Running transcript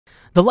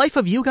The Life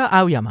of Yuga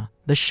Aoyama,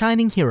 the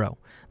Shining Hero,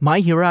 My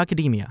Hero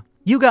Academia.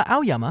 Yuga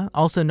Aoyama,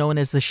 also known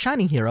as the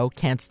Shining Hero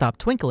Can't Stop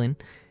Twinkling,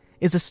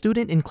 is a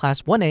student in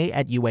Class 1A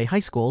at UA High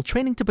School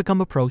training to become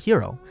a pro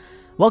hero.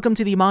 Welcome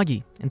to the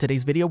Amagi. In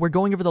today's video, we're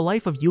going over the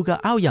life of Yuga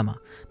Aoyama.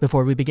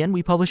 Before we begin,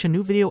 we publish a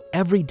new video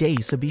every day,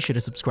 so be sure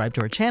to subscribe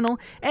to our channel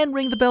and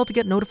ring the bell to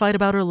get notified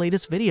about our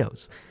latest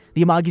videos.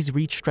 The Amagi's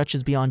reach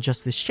stretches beyond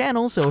just this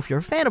channel, so if you're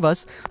a fan of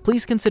us,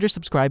 please consider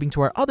subscribing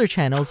to our other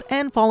channels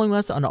and following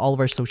us on all of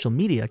our social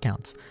media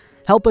accounts.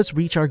 Help us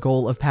reach our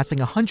goal of passing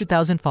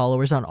 100,000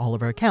 followers on all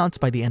of our accounts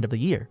by the end of the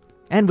year.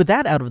 And with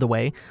that out of the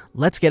way,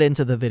 let's get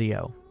into the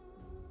video.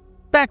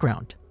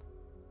 Background.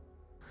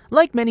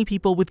 Like many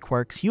people with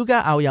quirks,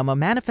 Yuga Aoyama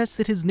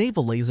manifested his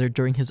navel laser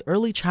during his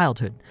early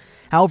childhood.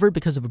 However,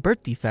 because of a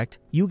birth defect,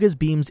 Yuga's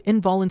beams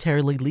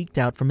involuntarily leaked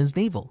out from his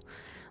navel.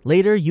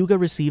 Later, Yuga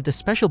received a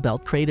special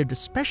belt created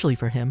especially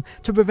for him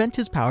to prevent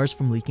his powers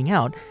from leaking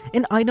out,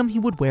 an item he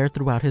would wear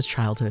throughout his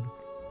childhood.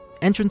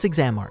 Entrance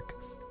Exam Arc.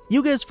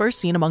 Yuga is first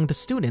seen among the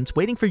students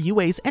waiting for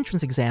UA's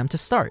entrance exam to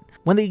start.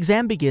 When the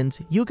exam begins,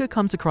 Yuga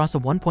comes across a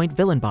one-point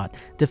villain bot,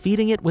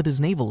 defeating it with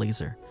his navel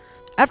laser.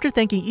 After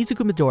thanking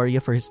Izuku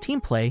Midoriya for his team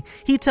play,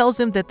 he tells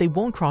him that they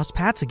won't cross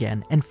paths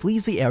again and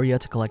flees the area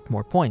to collect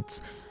more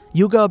points.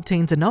 Yuga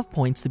obtains enough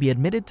points to be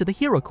admitted to the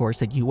hero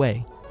course at UA.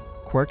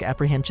 Quirk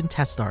Apprehension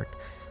Test Arc.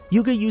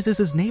 Yuga uses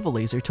his navel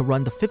laser to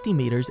run the 50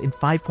 meters in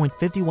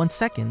 5.51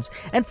 seconds,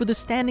 and for the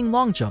standing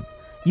long jump,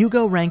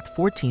 Yuga ranked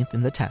 14th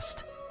in the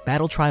test.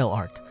 Battle Trial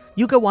Arc.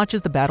 Yuga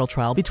watches the battle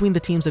trial between the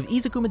teams of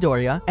Izuku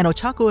Midoriya and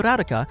Ochako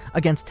Uraraka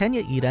against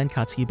Tenya Ida and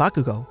Katsuki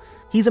Bakugo.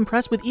 He's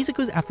impressed with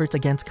Izuku's efforts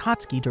against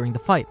Katsuki during the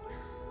fight.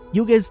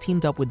 Yuga is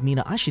teamed up with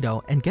Mina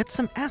Ashido and gets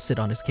some acid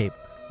on his cape.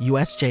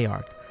 U.S.J.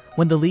 Arc.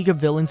 When the League of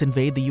Villains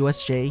invade the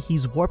U.S.J,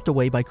 he's warped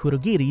away by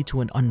Kurogiri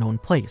to an unknown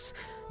place.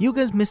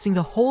 Yuga is missing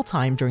the whole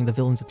time during the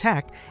villain's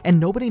attack, and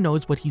nobody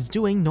knows what he's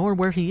doing nor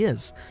where he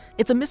is.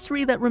 It's a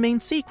mystery that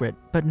remains secret,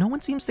 but no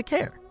one seems to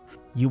care.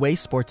 UA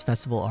Sports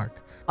Festival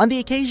Arc. On the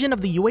occasion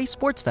of the UA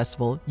Sports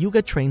Festival,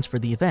 Yuga trains for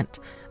the event.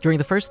 During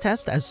the first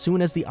test, as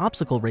soon as the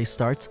obstacle race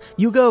starts,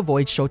 Yuga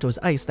avoids Shoto's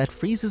ice that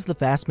freezes the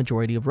vast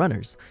majority of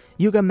runners.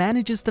 Yuga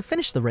manages to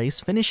finish the race,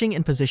 finishing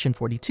in position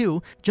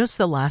 42, just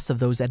the last of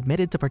those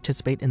admitted to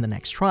participate in the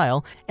next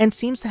trial, and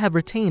seems to have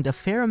retained a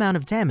fair amount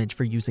of damage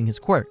for using his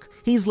quirk.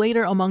 He's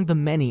later among the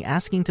many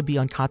asking to be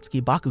on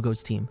Katsuki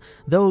Bakugo's team,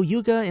 though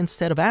Yuga,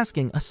 instead of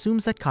asking,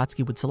 assumes that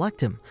Katsuki would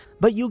select him.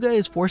 But Yuga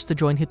is forced to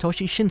join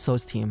Hitoshi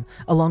Shinso's team,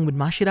 along with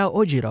Mashira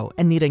Ojiro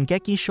and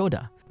Nirengeki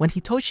Shoda, when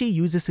Hitoshi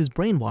uses his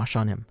brainwash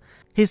on him.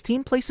 His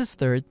team places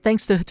third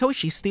thanks to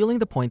Hitoshi stealing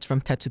the points from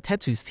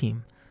Tetsu's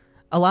team,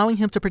 allowing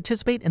him to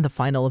participate in the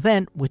final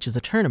event, which is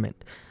a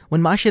tournament.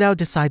 When Mashirao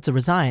decides to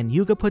resign,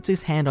 Yuga puts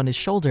his hand on his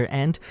shoulder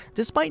and,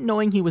 despite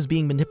knowing he was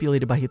being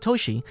manipulated by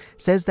Hitoshi,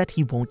 says that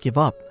he won't give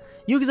up.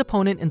 Yuga's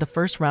opponent in the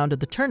first round of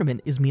the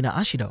tournament is Mina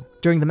Ashido.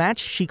 During the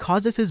match, she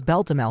causes his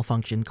belt to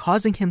malfunction,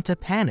 causing him to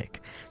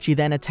panic. She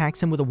then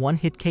attacks him with a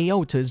one-hit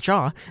KO to his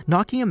jaw,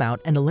 knocking him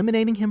out and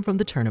eliminating him from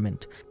the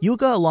tournament.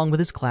 Yuga, along with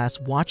his class,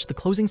 watched the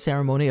closing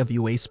ceremony of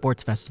UA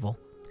Sports Festival.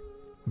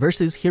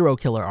 Versus Hero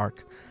Killer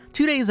Arc.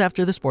 2 days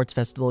after the sports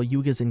festival,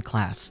 Yuga's in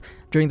class.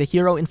 During the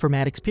Hero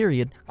Informatics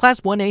period, Class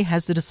 1A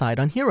has to decide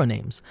on hero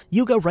names.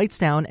 Yuga writes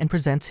down and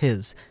presents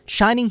his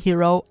Shining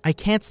Hero I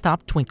Can't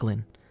Stop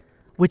Twinkling,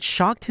 which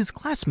shocked his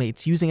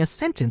classmates using a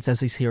sentence as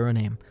his hero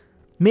name.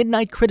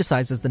 Midnight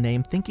criticizes the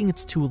name, thinking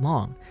it's too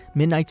long.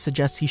 Midnight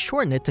suggests he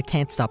shorten it to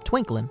Can't Stop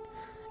Twinkling.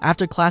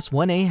 After Class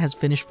 1A has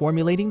finished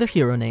formulating their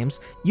hero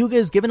names, Yuga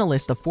is given a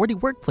list of 40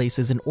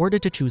 workplaces in order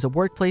to choose a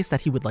workplace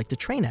that he would like to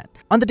train at.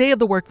 On the day of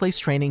the workplace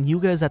training,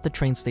 Yuga is at the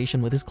train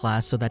station with his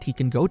class so that he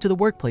can go to the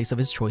workplace of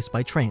his choice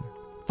by train.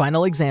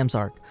 Final Exams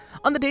Arc.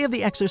 On the day of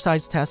the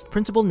exercise test,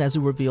 Principal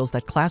Nezu reveals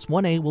that Class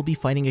 1A will be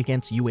fighting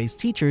against UA's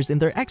teachers in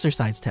their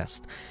exercise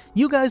test.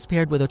 Yuga is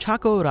paired with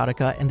Ochako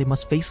Uraraka and they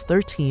must face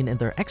 13 in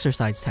their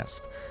exercise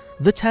test.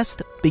 The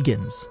test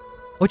begins.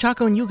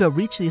 Ochako and Yuga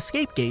reach the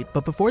escape gate,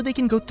 but before they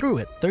can go through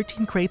it,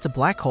 13 creates a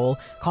black hole,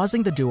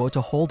 causing the duo to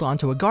hold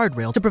onto a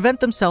guardrail to prevent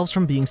themselves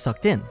from being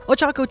sucked in.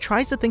 Ochako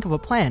tries to think of a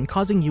plan,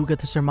 causing Yuga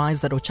to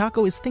surmise that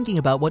Ochako is thinking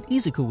about what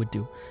Izuku would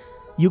do.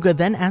 Yuga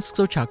then asks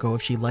Ochako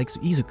if she likes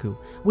Izuku,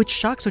 which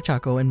shocks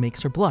Ochako and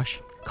makes her blush,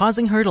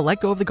 causing her to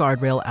let go of the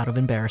guardrail out of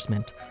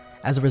embarrassment.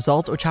 As a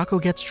result, Ochako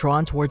gets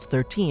drawn towards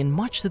 13,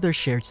 much to their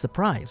shared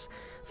surprise.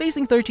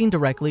 Facing 13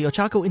 directly,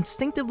 Ochako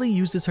instinctively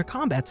uses her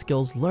combat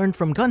skills learned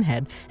from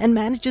Gunhead and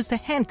manages to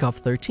handcuff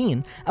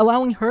 13,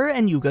 allowing her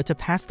and Yuga to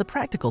pass the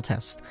practical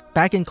test.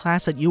 Back in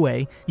class at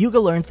UA, Yuga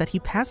learns that he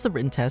passed the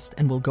written test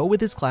and will go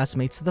with his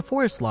classmates to the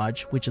Forest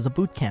Lodge, which is a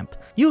boot camp.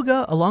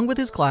 Yuga, along with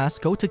his class,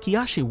 go to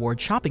Kiyashi Ward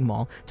shopping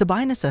mall to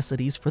buy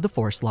necessities for the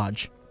Forest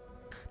Lodge.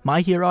 My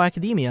Hero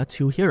Academia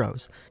 2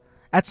 Heroes.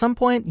 At some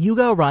point,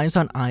 Yuga arrives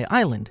on Ai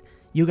Island.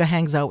 Yuga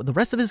hangs out with the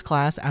rest of his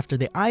class after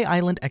the Ai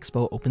Island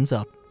Expo opens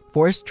up.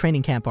 Forest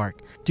Training Camp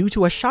Arc. Due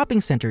to a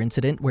shopping center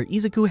incident where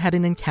Izuku had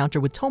an encounter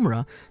with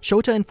Tomura,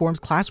 Shota informs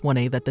Class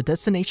 1A that the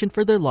destination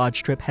for their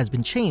lodge trip has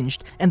been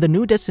changed, and the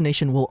new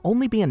destination will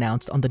only be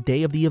announced on the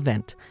day of the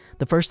event.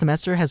 The first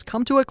semester has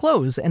come to a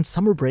close, and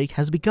summer break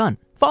has begun.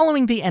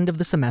 Following the end of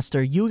the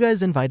semester, Yuga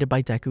is invited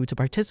by Deku to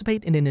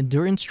participate in an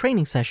endurance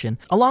training session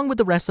along with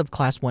the rest of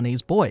Class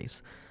 1A's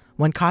boys.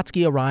 When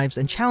Katsuki arrives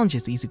and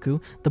challenges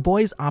Izuku, the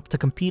boys opt to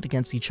compete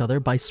against each other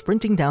by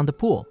sprinting down the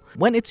pool.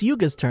 When it's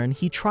Yuga's turn,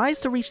 he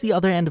tries to reach the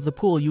other end of the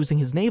pool using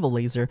his navel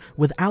laser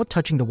without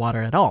touching the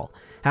water at all.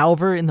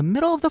 However, in the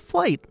middle of the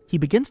flight, he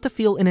begins to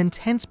feel an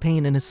intense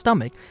pain in his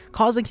stomach,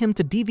 causing him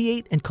to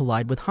deviate and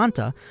collide with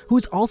Hanta, who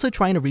is also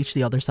trying to reach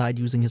the other side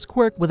using his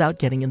quirk without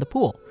getting in the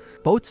pool.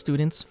 Both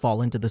students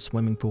fall into the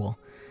swimming pool.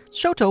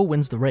 Shoto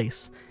wins the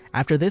race.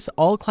 After this,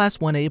 all Class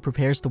 1A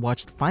prepares to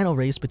watch the final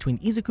race between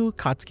Izuku,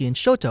 Katsuki, and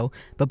Shoto,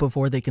 but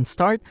before they can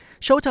start,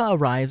 Shota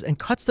arrives and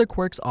cuts their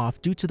quirks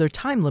off due to their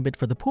time limit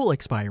for the pool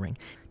expiring,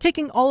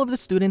 kicking all of the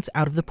students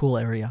out of the pool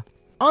area.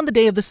 On the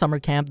day of the summer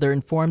camp, they're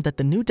informed that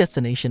the new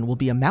destination will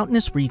be a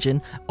mountainous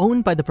region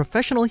owned by the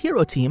professional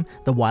hero team,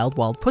 the Wild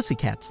Wild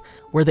Pussycats,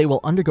 where they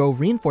will undergo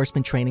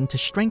reinforcement training to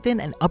strengthen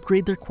and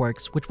upgrade their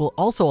quirks, which will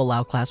also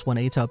allow Class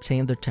 1A to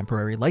obtain their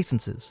temporary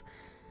licenses.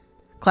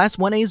 Class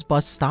 1A's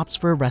bus stops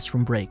for a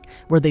restroom break,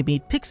 where they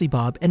meet Pixie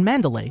Bob and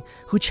Mandalay,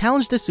 who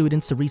challenge the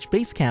students to reach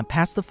base camp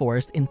past the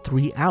forest in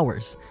 3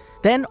 hours.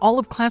 Then, all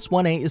of Class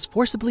 1A is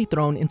forcibly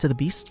thrown into the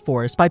Beast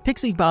Forest by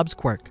Pixie Bob's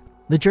quirk.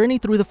 The journey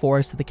through the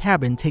forest to the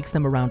cabin takes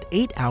them around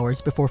 8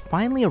 hours before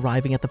finally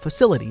arriving at the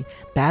facility,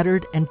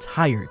 battered and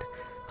tired.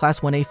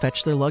 Class 1A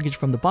fetch their luggage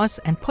from the bus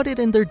and put it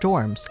in their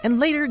dorms, and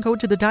later go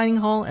to the dining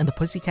hall and the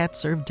Pussycats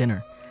serve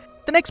dinner.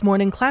 The next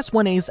morning, Class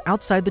 1A is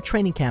outside the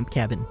training camp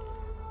cabin.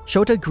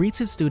 Shota greets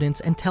his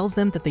students and tells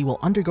them that they will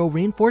undergo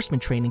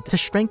reinforcement training to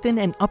strengthen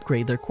and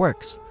upgrade their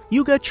quirks.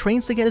 Yuga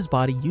trains to get his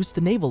body used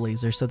to navel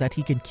laser so that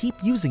he can keep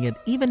using it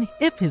even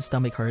if his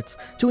stomach hurts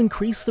to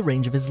increase the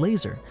range of his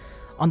laser.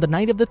 On the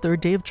night of the third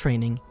day of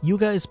training,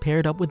 Yuga is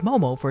paired up with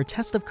Momo for a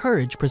test of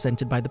courage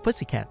presented by the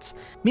Pussycats.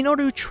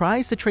 Minoru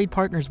tries to trade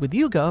partners with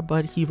Yuga,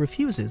 but he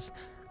refuses.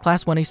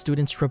 Class 1A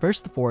students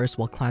traverse the forest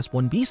while Class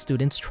 1B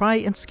students try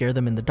and scare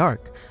them in the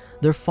dark.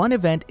 Their fun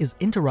event is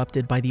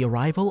interrupted by the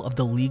arrival of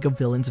the League of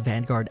Villains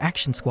Vanguard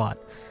Action Squad.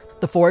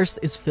 The forest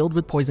is filled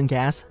with poison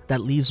gas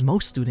that leaves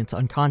most students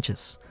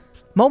unconscious.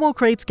 Momo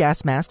creates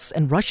gas masks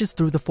and rushes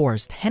through the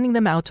forest, handing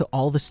them out to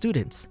all the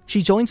students.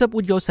 She joins up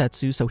with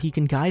Yosetsu so he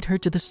can guide her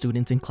to the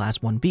students in Class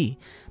 1B.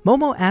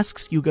 Momo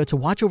asks Yuga to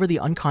watch over the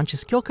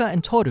unconscious Kyoka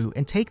and Toru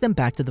and take them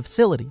back to the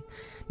facility.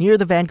 Near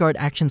the Vanguard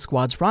Action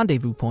Squad's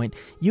rendezvous point,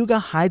 Yuga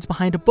hides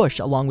behind a bush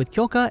along with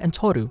Kyoka and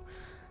Toru.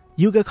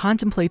 Yuga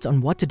contemplates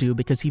on what to do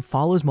because he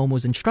follows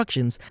Momo's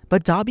instructions,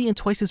 but Dabi and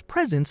Twice's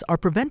presence are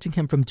preventing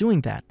him from doing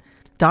that.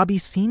 Dabi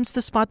seems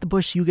to spot the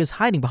bush Yuga's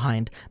hiding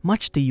behind,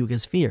 much to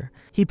Yuga's fear.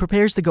 He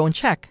prepares to go and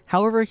check,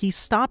 however he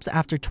stops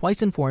after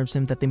Twice informs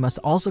him that they must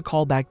also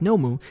call back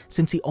Nomu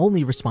since he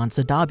only responds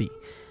to Dabi.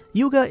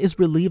 Yuga is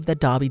relieved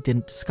that Dabi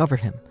didn't discover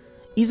him.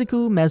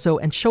 Izuku, Mezzo,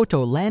 and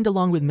Shoto land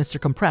along with Mr.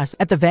 Compress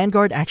at the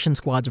Vanguard Action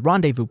Squad's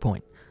rendezvous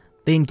point.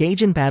 They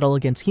engage in battle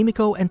against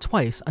Himiko and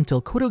Twice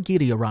until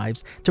Kurogiri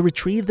arrives to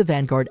retrieve the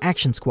Vanguard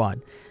Action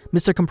Squad.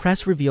 Mr.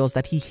 Compress reveals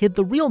that he hid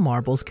the real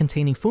marbles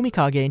containing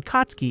Fumikage and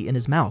Katsuki in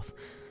his mouth.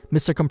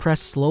 Mr.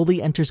 Compress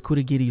slowly enters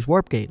Kurogiri's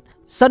warp gate.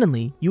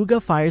 Suddenly, Yuga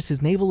fires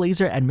his naval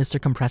laser at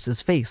Mr.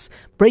 Compress's face,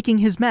 breaking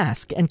his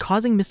mask and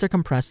causing Mr.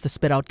 Compress to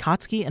spit out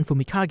Katsuki and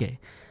Fumikage.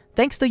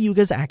 Thanks to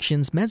Yuga's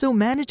actions, Mezzo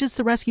manages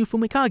to rescue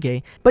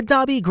Fumikage, but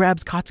Dabi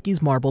grabs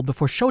Katsuki's marble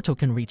before Shoto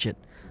can reach it.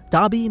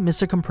 Dabi,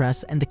 Mr.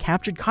 Compress, and the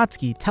captured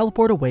Katsuki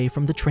teleport away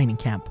from the training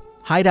camp.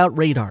 Hideout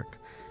Raid Arc.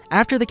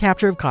 After the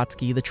capture of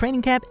Katsuki, the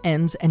training camp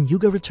ends and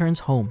Yuga returns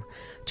home.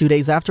 2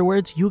 days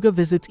afterwards, Yuga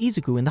visits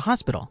Izuku in the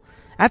hospital.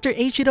 After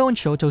Eiichiro and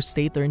Shoto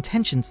state their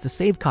intentions to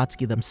save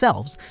Katsuki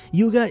themselves,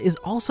 Yuga is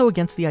also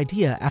against the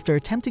idea after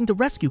attempting to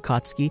rescue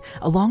Katsuki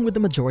along with the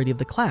majority of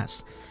the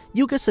class.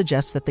 Yuga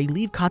suggests that they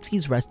leave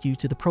Katsuki's rescue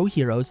to the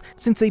pro-heroes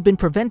since they've been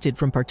prevented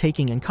from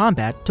partaking in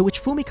combat, to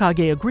which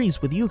Fumikage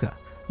agrees with Yuga.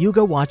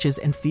 Yuga watches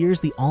and fears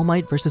the All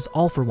Might vs.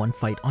 All for One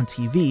fight on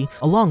TV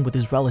along with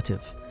his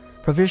relative.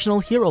 Provisional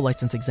Hero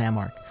License Exam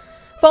Arc.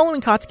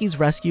 Following Katsuki's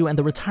rescue and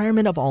the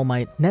retirement of All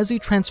Might, Nezu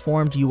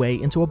transformed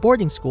UA into a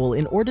boarding school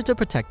in order to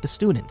protect the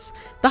students.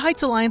 The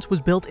Heights Alliance was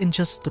built in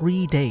just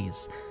 3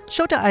 days.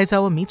 Shota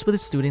Aizawa meets with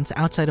his students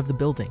outside of the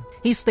building.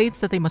 He states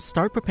that they must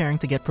start preparing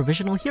to get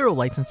provisional hero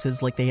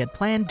licenses like they had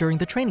planned during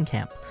the training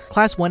camp.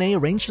 Class 1A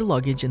arranged their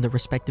luggage in their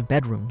respective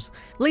bedrooms.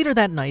 Later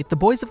that night, the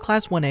boys of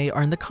Class 1A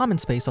are in the common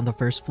space on the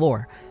first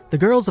floor. The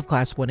girls of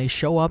Class 1A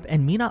show up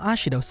and Mina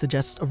Ashido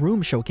suggests a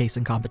room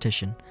showcasing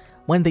competition.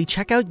 When they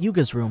check out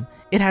Yuga's room,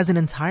 it has an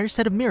entire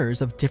set of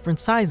mirrors of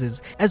different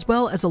sizes, as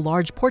well as a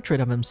large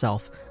portrait of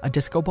himself, a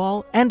disco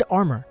ball, and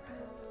armor.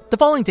 The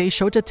following day,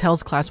 Shota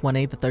tells Class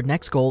 1A that their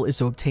next goal is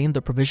to obtain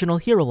the provisional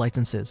hero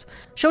licenses.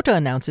 Shota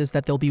announces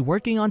that they'll be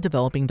working on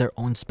developing their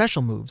own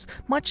special moves,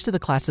 much to the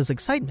class's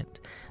excitement.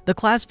 The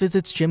class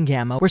visits Gym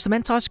Gamma, where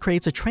Cementos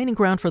creates a training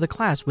ground for the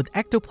class with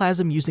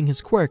ectoplasm using his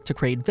quirk to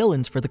create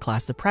villains for the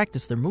class to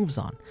practice their moves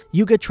on.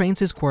 Yuga trains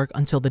his quirk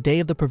until the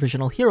day of the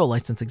provisional hero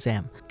license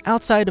exam.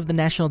 Outside of the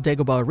National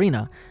Dagobah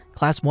Arena,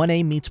 Class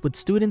 1A meets with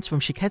students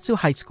from Shiketsu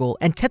High School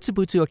and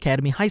Ketsubutsu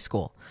Academy High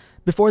School.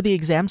 Before the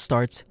exam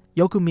starts,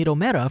 Yokumiro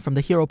Mera from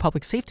the Hero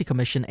Public Safety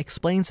Commission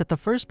explains that the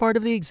first part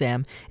of the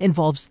exam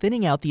involves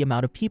thinning out the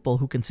amount of people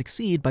who can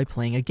succeed by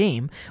playing a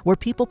game where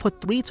people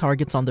put 3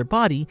 targets on their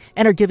body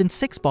and are given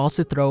 6 balls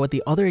to throw at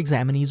the other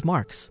examinees'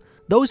 marks.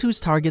 Those whose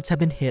targets have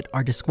been hit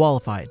are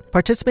disqualified.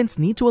 Participants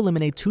need to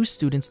eliminate 2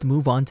 students to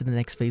move on to the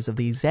next phase of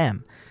the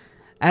exam.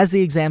 As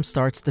the exam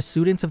starts, the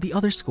students of the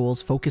other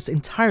schools focus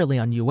entirely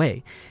on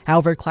UA.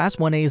 However, Class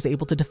 1A is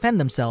able to defend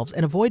themselves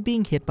and avoid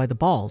being hit by the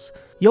balls.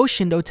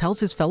 Yoshindo tells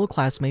his fellow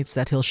classmates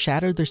that he'll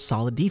shatter their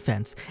solid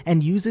defense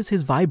and uses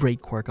his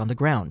Vibrate quirk on the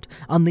ground,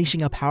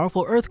 unleashing a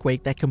powerful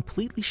earthquake that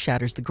completely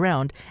shatters the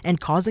ground and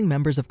causing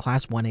members of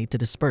Class 1A to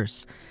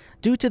disperse.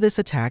 Due to this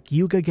attack,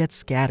 Yuga gets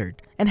scattered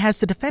and has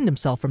to defend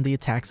himself from the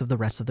attacks of the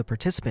rest of the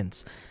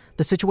participants.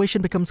 The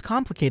situation becomes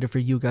complicated for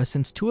Yuga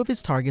since 2 of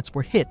his targets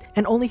were hit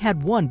and only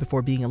had 1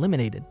 before being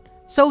eliminated.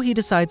 So he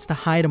decides to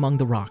hide among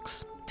the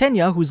rocks.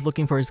 Tenya, who's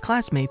looking for his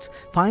classmates,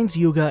 finds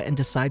Yuga and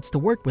decides to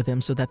work with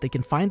him so that they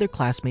can find their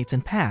classmates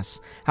and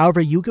pass.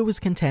 However, Yuga was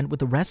content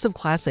with the rest of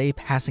Class A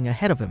passing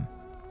ahead of him.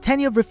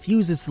 Tenya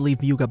refuses to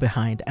leave Yuga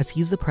behind as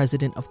he's the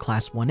president of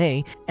Class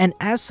 1A, and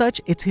as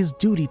such, it's his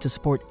duty to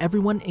support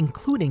everyone,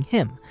 including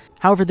him.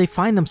 However, they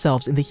find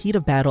themselves in the heat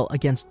of battle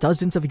against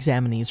dozens of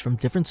examinees from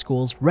different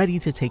schools ready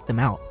to take them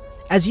out.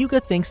 As Yuga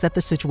thinks that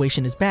the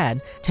situation is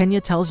bad, Tenya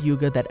tells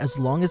Yuga that as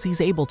long as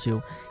he's able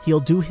to, he'll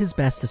do his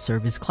best to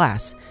serve his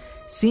class.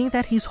 Seeing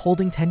that he's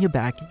holding Tenya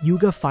back,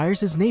 Yuga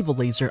fires his navel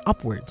laser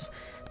upwards.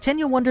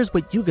 Tenya wonders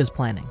what Yuga's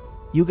planning.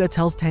 Yuga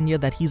tells Tenya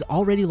that he's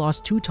already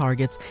lost 2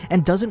 targets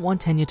and doesn't want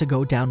Tenya to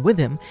go down with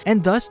him,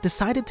 and thus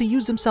decided to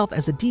use himself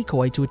as a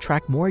decoy to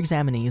attract more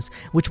examinees,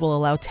 which will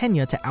allow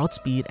Tenya to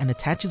outspeed and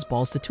attach his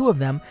balls to 2 of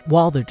them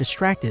while they're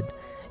distracted.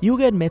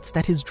 Yuga admits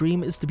that his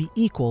dream is to be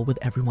equal with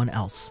everyone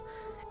else.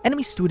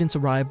 Enemy students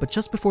arrive, but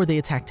just before they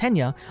attack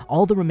Tenya,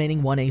 all the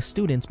remaining 1A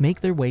students make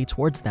their way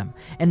towards them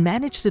and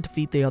manage to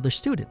defeat the other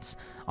students.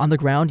 On the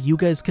ground,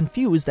 Yuga is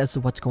confused as to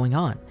what's going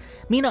on.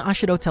 Mina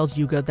Ashido tells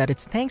Yuga that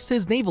it's thanks to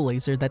his navel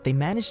laser that they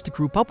managed to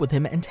group up with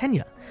him and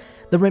Tenya.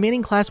 The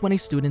remaining Class 1A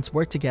students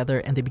work together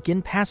and they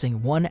begin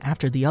passing one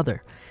after the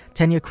other.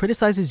 Tenya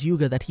criticizes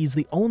Yuga that he's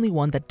the only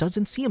one that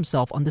doesn't see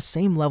himself on the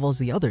same level as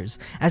the others,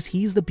 as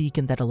he's the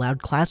beacon that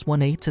allowed Class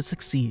 1A to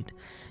succeed.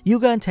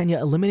 Yuga and Tenya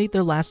eliminate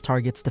their last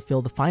targets to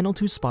fill the final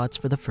 2 spots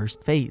for the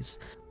first phase.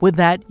 With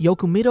that,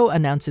 Yokumiro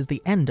announces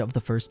the end of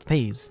the first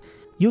phase.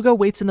 Yuga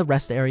waits in the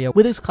rest area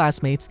with his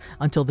classmates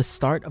until the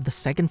start of the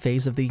second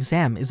phase of the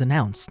exam is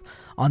announced.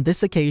 On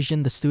this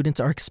occasion, the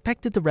students are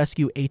expected to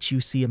rescue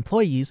HUC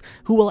employees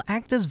who will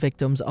act as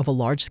victims of a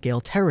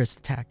large-scale terrorist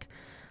attack.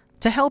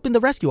 To help in the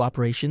rescue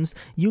operations,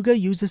 Yuga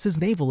uses his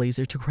navel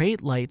laser to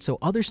create light so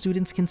other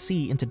students can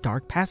see into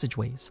dark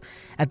passageways.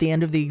 At the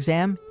end of the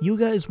exam,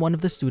 Yuga is one of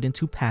the students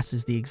who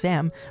passes the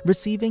exam,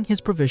 receiving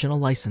his provisional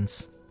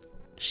license.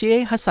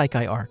 Shie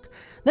Hassaikai Arc.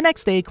 The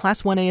next day,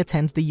 Class 1A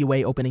attends the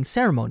UA opening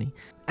ceremony.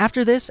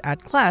 After this,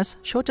 at class,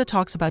 Shota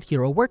talks about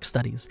hero work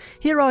studies,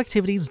 hero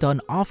activities done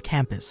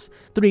off-campus.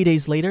 3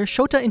 days later,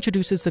 Shota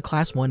introduces to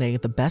Class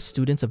 1A the best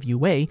students of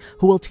UA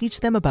who will teach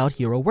them about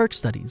hero work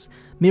studies: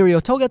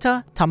 Mirio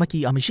Togata,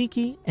 Tamaki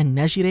Amajiki, and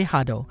Nejire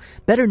Hado,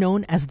 better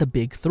known as the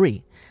Big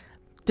 3.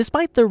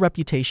 Despite their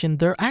reputation,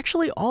 they're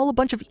actually all a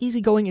bunch of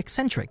easygoing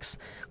eccentrics.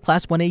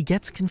 Class 1A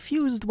gets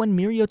confused when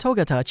Mirio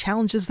Togata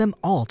challenges them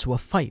all to a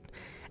fight.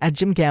 At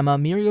Gym Gamma,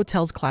 Mirio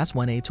tells Class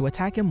 1A to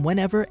attack him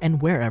whenever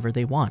and wherever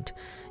they want.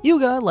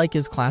 Yuga, like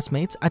his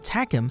classmates,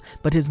 attack him,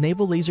 but his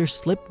navel laser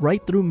slip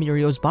right through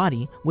Mirio's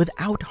body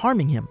without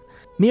harming him.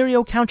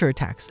 Mirio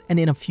counterattacks, and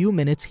in a few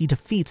minutes he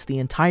defeats the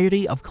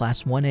entirety of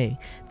Class 1A,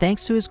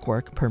 thanks to his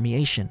quirk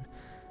Permeation.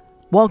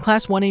 While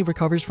Class 1A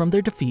recovers from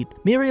their defeat,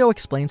 Mirio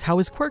explains how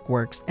his quirk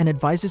works and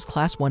advises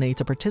Class 1A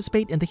to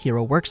participate in the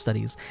hero work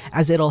studies,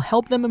 as it'll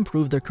help them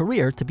improve their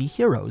career to be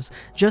heroes,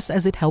 just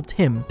as it helped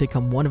him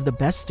become one of the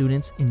best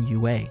students in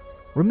UA.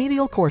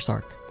 Remedial Course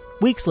Arc.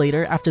 Weeks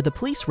later, after the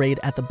police raid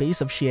at the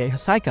base of Shie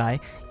Hassaikai,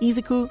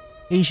 Izuku,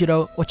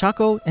 Eijiro,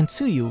 Ochako, and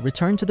Tsuyu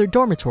return to their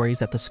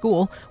dormitories at the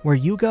school, where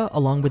Yuga,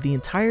 along with the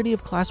entirety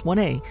of Class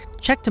 1A,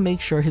 check to make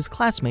sure his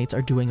classmates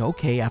are doing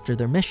okay after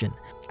their mission.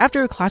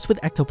 After a class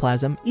with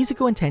ectoplasm,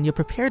 Izuku and Tenya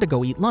prepare to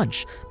go eat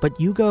lunch, but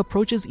Yuga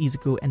approaches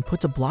Izuku and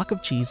puts a block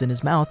of cheese in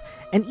his mouth,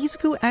 and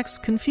Izuku acts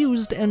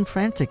confused and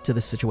frantic to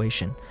the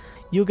situation.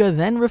 Yuga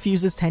then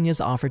refuses Tenya's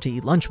offer to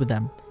eat lunch with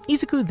them.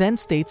 Izuku then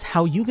states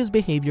how Yuga's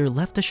behavior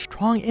left a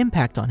strong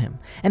impact on him,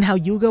 and how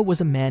Yuga was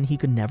a man he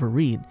could never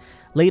read.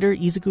 Later,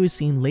 Izuku is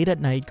seen late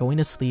at night going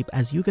to sleep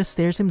as Yuga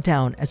stares him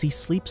down as he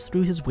sleeps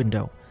through his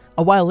window.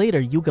 A while later,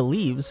 Yuga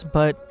leaves,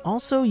 but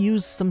also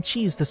used some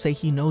cheese to say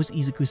he knows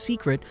Izuku's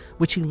secret,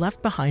 which he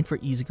left behind for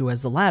Izuku,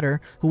 as the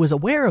latter, who was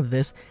aware of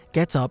this,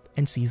 gets up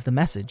and sees the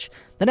message.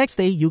 The next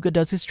day, Yuga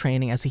does his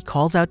training as he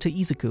calls out to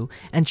Izuku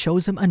and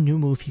shows him a new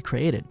move he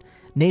created,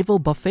 Naval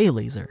Buffet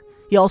Laser.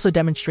 He also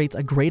demonstrates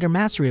a greater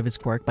mastery of his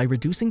quirk by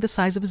reducing the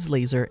size of his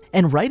laser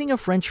and writing a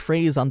French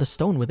phrase on the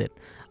stone with it,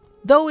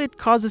 though it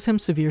causes him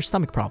severe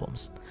stomach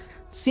problems.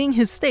 Seeing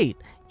his state,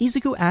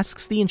 Izuku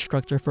asks the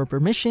instructor for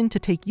permission to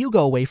take Yuga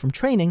away from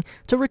training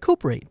to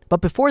recuperate,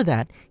 but before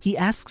that, he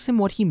asks him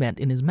what he meant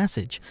in his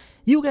message.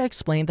 Yuga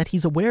explained that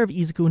he's aware of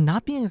Izuku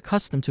not being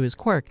accustomed to his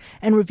quirk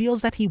and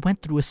reveals that he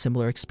went through a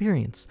similar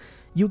experience.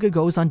 Yuga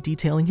goes on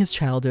detailing his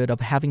childhood of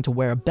having to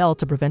wear a belt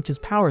to prevent his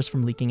powers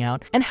from leaking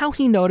out, and how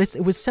he noticed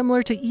it was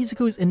similar to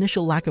Izuku's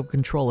initial lack of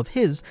control of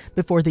his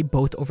before they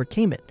both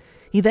overcame it.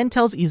 He then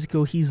tells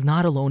Izuku he's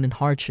not alone in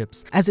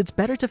hardships, as it's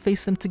better to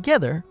face them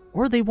together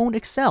or they won't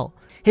excel.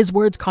 His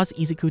words cause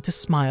Izuku to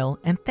smile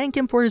and thank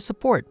him for his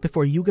support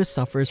before Yuga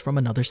suffers from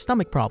another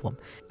stomach problem.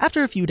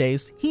 After a few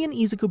days, he and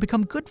Izuku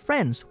become good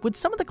friends, with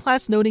some of the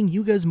class noting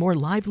Yuga's more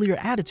livelier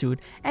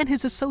attitude and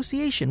his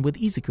association with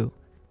Izuku.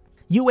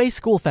 UA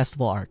School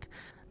Festival Arc.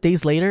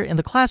 Days later, in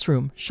the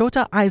classroom,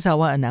 Shota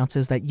Aizawa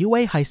announces that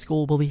UA High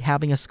School will be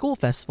having a school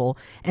festival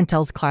and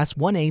tells Class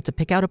 1A to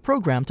pick out a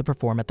program to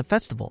perform at the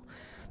festival.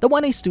 The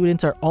 1A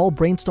students are all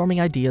brainstorming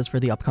ideas for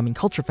the upcoming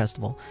culture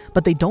festival,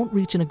 but they don't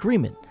reach an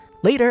agreement.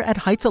 Later, at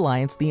Heights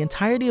Alliance, the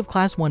entirety of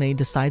Class 1A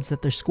decides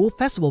that their school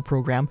festival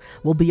program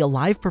will be a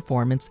live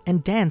performance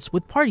and dance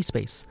with party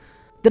space.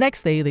 The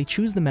next day, they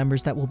choose the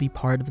members that will be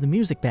part of the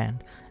music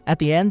band. At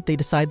the end, they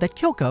decide that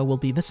Kyoka will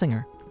be the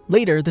singer.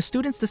 Later, the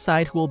students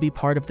decide who will be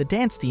part of the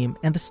dance team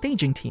and the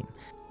staging team.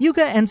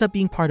 Yuga ends up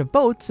being part of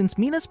both, since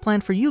Mina's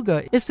plan for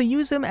Yuga is to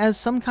use him as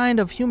some kind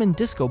of human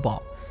disco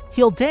ball.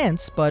 He'll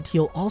dance, but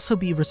he'll also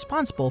be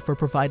responsible for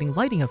providing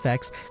lighting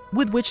effects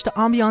with which to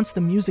ambiance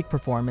the music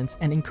performance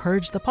and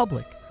encourage the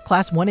public.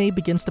 Class 1A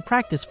begins to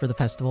practice for the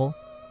festival,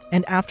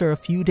 and after a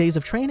few days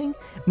of training,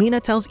 Mina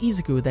tells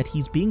Izuku that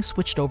he's being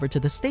switched over to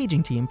the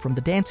staging team from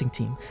the dancing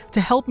team to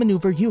help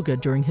maneuver Yuga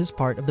during his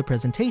part of the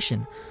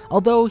presentation,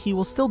 although he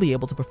will still be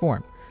able to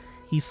perform.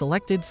 He's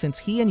selected since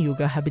he and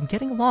Yuga have been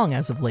getting along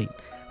as of late.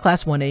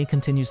 Class 1A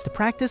continues to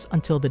practice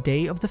until the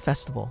day of the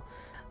festival.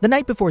 The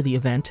night before the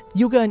event,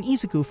 Yuga and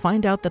Izuku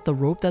find out that the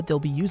rope that they'll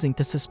be using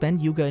to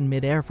suspend Yuga in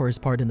midair for his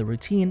part in the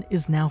routine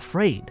is now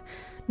frayed.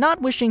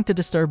 Not wishing to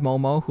disturb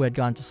Momo, who had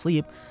gone to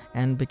sleep,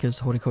 and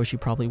because Horikoshi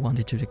probably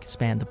wanted to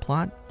expand the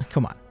plot.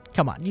 Come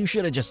on, you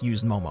should have just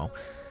used Momo.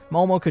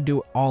 Momo could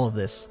do all of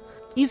this.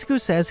 Izuku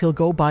says he'll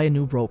go buy a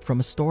new rope from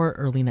a store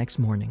early next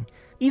morning.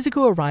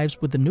 Izuku arrives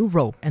with the new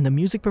rope, and the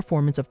music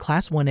performance of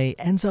Class 1A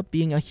ends up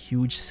being a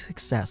huge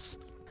success.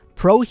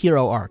 Pro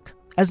Hero Arc.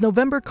 As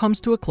November comes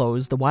to a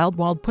close, the Wild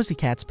Wild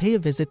Pussycats pay a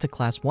visit to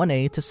Class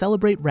 1A to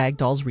celebrate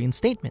Ragdoll's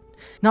reinstatement.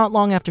 Not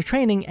long after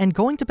training and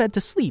going to bed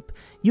to sleep,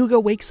 Yuga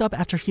wakes up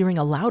after hearing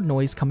a loud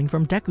noise coming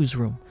from Deku's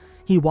room.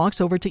 He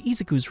walks over to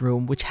Izuku's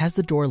room, which has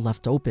the door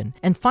left open,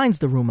 and finds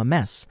the room a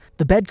mess.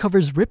 The bed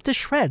covers ripped to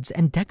shreds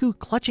and Deku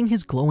clutching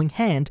his glowing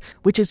hand,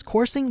 which is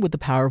coursing with the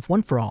power of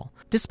One For All.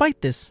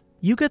 Despite this,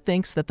 Yuga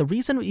thinks that the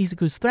reason of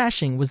Izuku's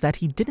thrashing was that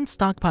he didn't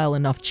stockpile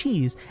enough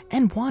cheese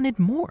and wanted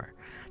more.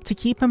 To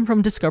keep him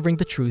from discovering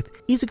the truth,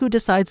 Izuku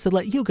decides to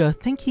let Yuga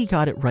think he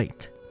got it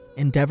right.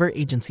 Endeavor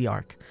Agency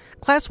Arc.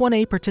 Class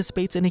 1A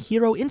participates in a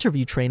hero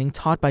interview training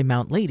taught by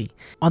Mount Lady.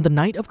 On the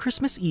night of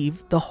Christmas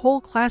Eve, the whole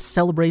class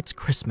celebrates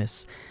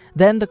Christmas.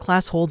 Then the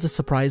class holds a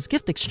surprise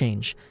gift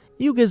exchange.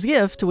 Yuga's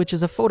gift, which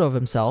is a photo of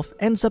himself,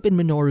 ends up in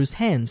Minoru's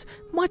hands,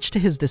 much to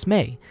his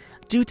dismay.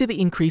 Due to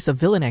the increase of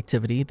villain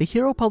activity, the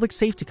Hero Public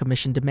Safety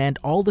Commission demand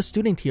all the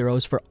student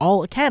heroes for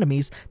all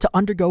academies to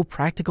undergo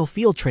practical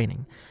field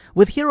training.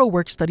 With hero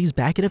work studies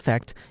back in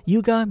effect,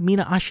 Yuga,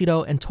 Mina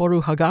Ashiro, and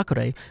Toru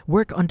Hagakure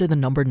work under the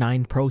number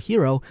 9 pro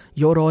hero,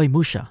 Yoroi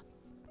Musha.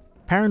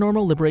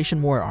 Paranormal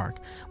Liberation War Arc.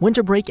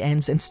 Winter break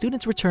ends and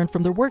students return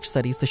from their work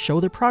studies to show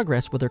their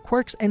progress with their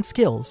quirks and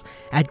skills.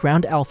 At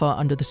Ground Alpha,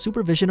 under the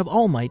supervision of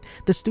All Might,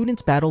 the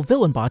students battle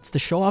villain bots to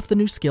show off the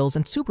new skills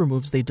and super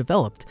moves they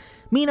developed.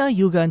 Mina,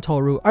 Yuga, and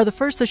Toru are the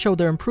first to show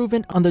their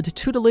improvement under the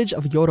tutelage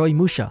of Yoroi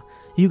Musha.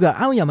 Yuga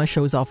Aoyama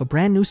shows off a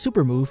brand new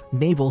super move,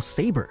 Naval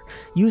Saber,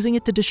 using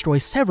it to destroy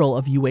several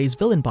of UA's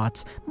villain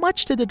bots,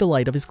 much to the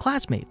delight of his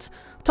classmates.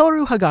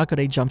 Toru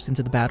Hagakure jumps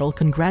into the battle,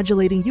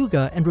 congratulating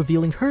Yuga and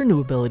revealing her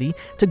new ability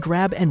to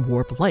grab and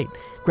warp light,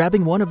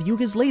 grabbing one of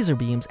Yuga's laser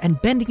beams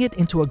and bending it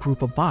into a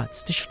group of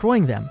bots,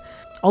 destroying them.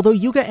 Although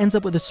Yuga ends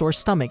up with a sore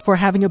stomach for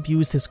having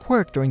abused his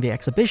quirk during the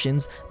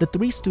exhibitions, the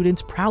 3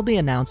 students proudly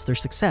announce their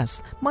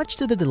success, much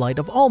to the delight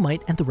of All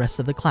Might and the rest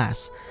of the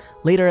class.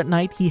 Later at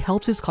night, he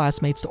helps his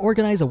classmates to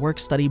organize a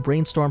work-study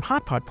brainstorm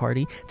hot pot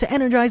party to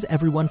energize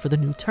everyone for the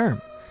new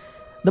term.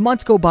 The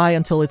months go by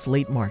until it's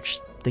late March.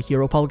 the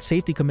Hero Public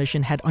Safety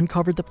Commission had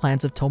uncovered the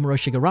plans of Tomura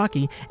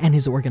Shigaraki and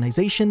his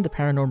organization, the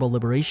Paranormal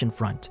Liberation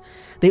Front.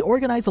 They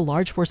organize a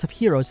large force of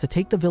heroes to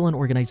take the villain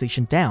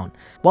organization down.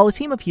 While a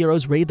team of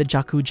heroes raid the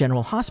Jaku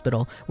General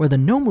Hospital, where the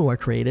Nomu are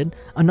created,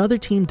 another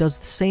team does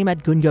the same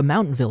at Gunga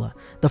Mountain Villa,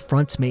 the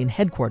Front's main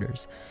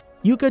headquarters.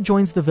 Yuga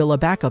joins the Villa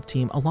backup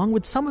team along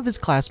with some of his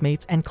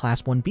classmates and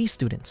Class 1B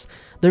students.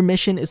 Their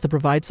mission is to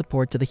provide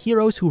support to the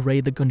heroes who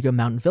raid the Gunga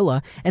Mountain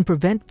Villa and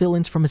prevent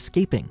villains from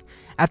escaping.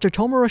 After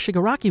Tomura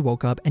Shigaraki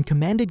woke up and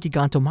commanded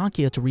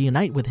Gigantomachia to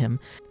reunite with him,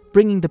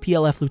 bringing the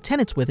PLF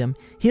lieutenants with him,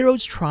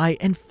 heroes try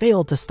and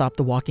fail to stop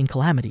the walking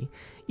calamity.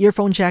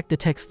 Earphone Jack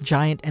detects the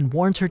giant and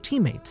warns her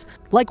teammates.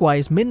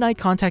 Likewise, Midnight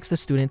contacts the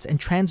students and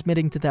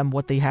transmitting to them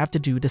what they have to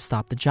do to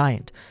stop the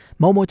giant.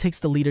 Momo takes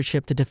the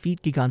leadership to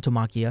defeat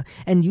Gigantomachia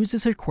and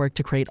uses her quirk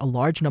to create a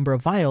large number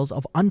of vials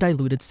of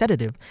undiluted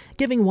sedative,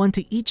 giving one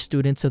to each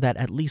student so that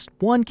at least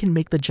one can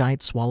make the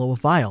giant swallow a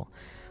vial.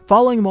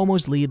 Following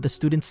Momo's lead, the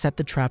students set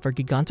the trap for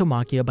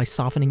Gigantomachia by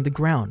softening the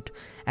ground.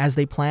 As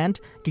they planned,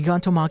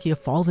 Gigantomachia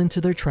falls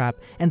into their trap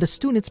and the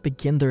students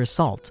begin their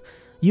assault.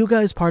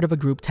 Yuga is part of a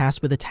group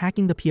tasked with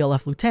attacking the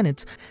PLF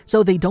lieutenants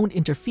so they don't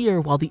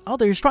interfere while the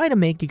others try to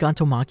make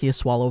Gigantomachia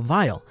swallow a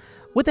vial.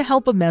 With the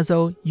help of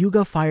Mezzo,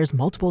 Yuga fires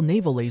multiple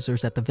naval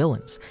lasers at the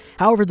villains.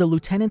 However, the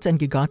lieutenants and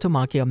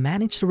Gigantomachia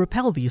manage to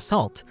repel the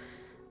assault.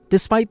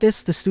 Despite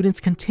this, the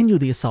students continue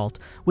the assault,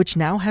 which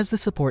now has the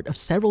support of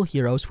several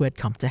heroes who had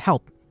come to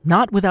help.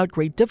 Not without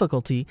great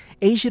difficulty,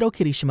 Eijiro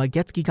Kirishima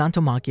gets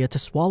Gigantomachia to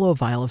swallow a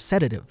vial of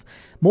sedative.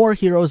 More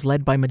heroes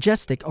led by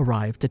Majestic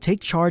arrive to take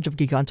charge of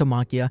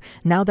Gigantomachia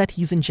now that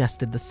he's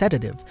ingested the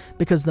sedative,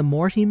 because the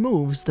more he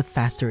moves, the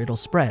faster it'll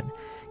spread.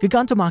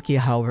 Gigantomachia,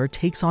 however,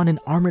 takes on an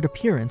armored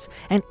appearance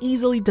and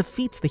easily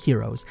defeats the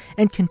heroes,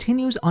 and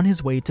continues on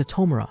his way to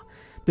Tomura.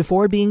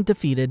 Before being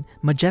defeated,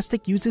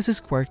 Majestic uses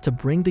his quirk to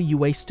bring the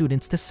UA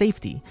students to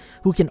safety,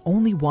 who can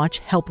only watch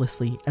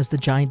helplessly as the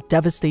giant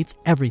devastates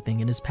everything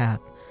in his path.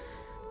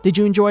 Did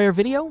you enjoy our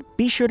video?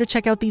 Be sure to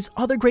check out these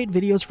other great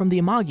videos from the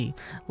Amagi,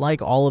 like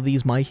all of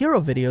these My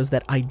Hero videos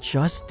that I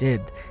just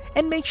did.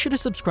 And make sure to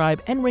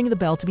subscribe and ring the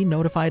bell to be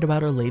notified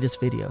about our latest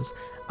videos.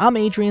 I'm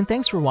Adrian,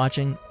 thanks for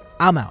watching,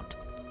 I'm out.